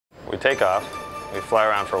We take off, we fly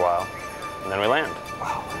around for a while, and then we land.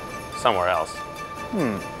 Wow. Somewhere else.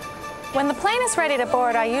 When the plane is ready to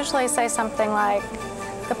board, I usually say something like,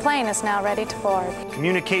 "The plane is now ready to board."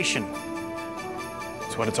 Communication.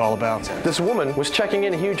 That's what it's all about. This woman was checking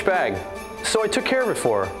in a huge bag, so I took care of it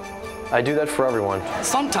for her. I do that for everyone.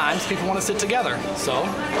 Sometimes people want to sit together, so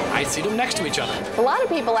I seat them next to each other. A lot of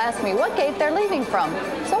people ask me what gate they're leaving from,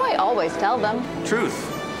 so I always tell them. Truth.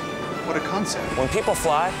 What a concept. When people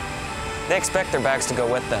fly, they expect their bags to go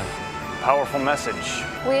with them. Powerful message.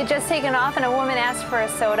 We had just taken off and a woman asked for a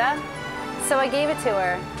soda, so I gave it to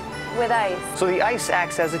her with ice. So the ice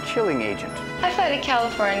acts as a chilling agent. I fly to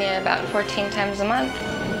California about 14 times a month.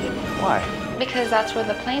 Why? Because that's where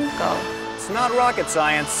the planes go. It's not rocket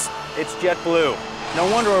science, it's JetBlue. No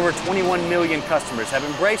wonder over 21 million customers have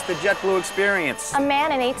embraced the JetBlue experience. A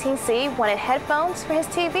man in 18C wanted headphones for his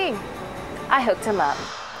TV. I hooked him up.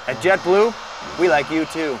 At JetBlue, we like you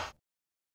too.